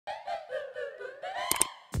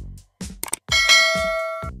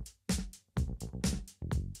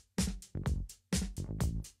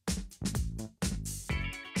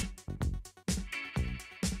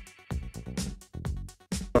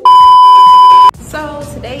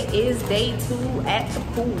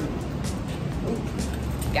pool. Ooh,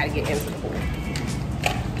 gotta get into the pool.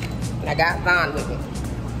 And I got Vaughn with me.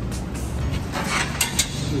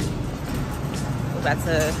 We're about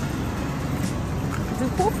to do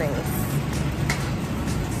pool things.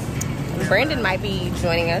 And Brandon might be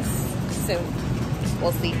joining us soon.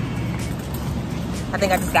 We'll see. I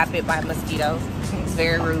think I just got bit by a mosquito. It's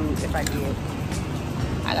very rude if I did.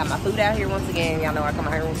 I got my food out here once again. Y'all know I come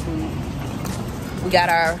out here with food. We got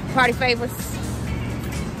our party favorites.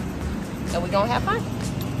 And we're gonna have fun.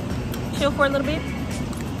 Chill for a little bit.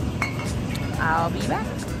 I'll be back.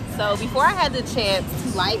 So before I had the chance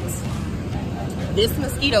to light this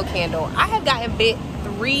mosquito candle, I have gotten bit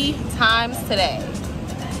 3 times today.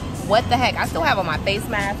 What the heck? I still have on my face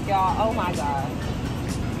mask, y'all. Oh my God.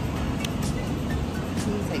 Let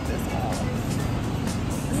me take this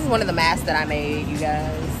off. This is one of the masks that I made, you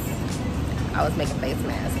guys. I was making face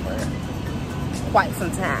masks for quite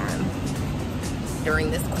some time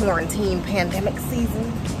during this quarantine pandemic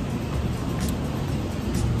season.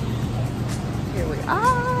 Here we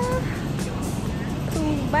are.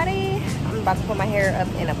 Cool, buddy. I'm about to put my hair up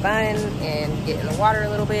in a bun and get in the water a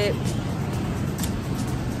little bit.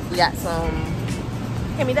 We got some,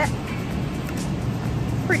 hand me that.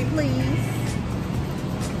 Pretty please.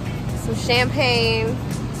 Some champagne.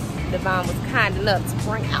 Devon was kind enough to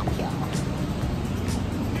bring out, y'all.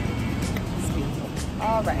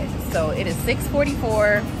 All right, so it is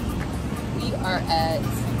 6:44. We are at,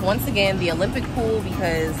 once again, the Olympic pool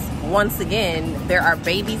because, once again, there are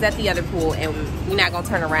babies at the other pool and we're not gonna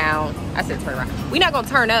turn around. I said turn around. We're not gonna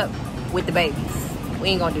turn up with the babies. We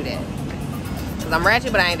ain't gonna do that. Cause I'm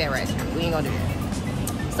ratchet, but I ain't that ratchet. We ain't gonna do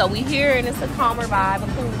that. So we here and it's a calmer vibe, a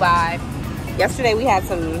cool vibe. Yesterday we had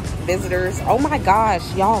some visitors. Oh my gosh,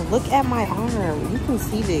 y'all, look at my arm. You can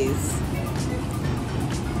see this.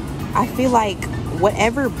 I feel like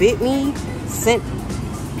whatever bit me sent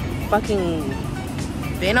fucking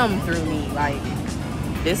venom through me. Like,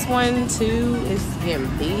 this one too is getting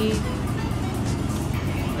big.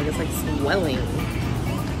 Like, it's like swelling.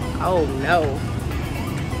 Oh no.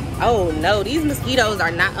 Oh no, these mosquitoes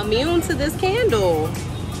are not immune to this candle.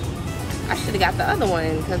 I should have got the other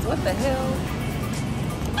one, because what the hell?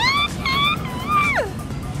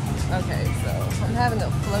 Okay, so I'm having a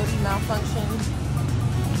floaty malfunction.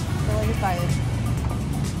 So if I,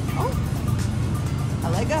 oh, I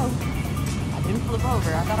let go. I didn't flip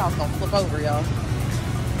over. I thought I was gonna flip over, y'all.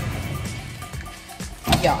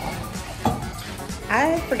 Y'all,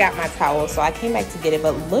 I forgot my towel, so I came back to get it,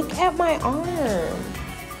 but look at my arm.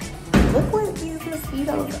 Look what these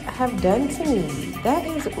mosquitoes have done to me. That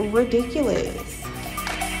is ridiculous.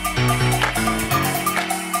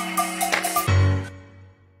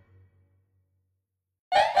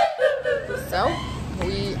 So,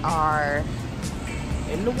 we are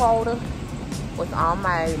in the water with all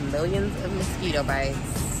my millions of mosquito bites.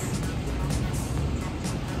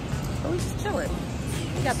 So we're just chilling.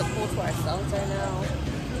 We got the pool to ourselves right now.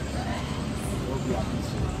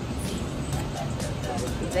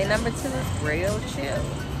 Day number 2 is real chill.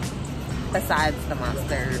 Besides the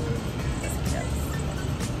monster mosquitoes.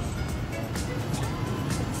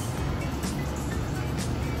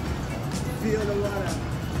 Feel the water.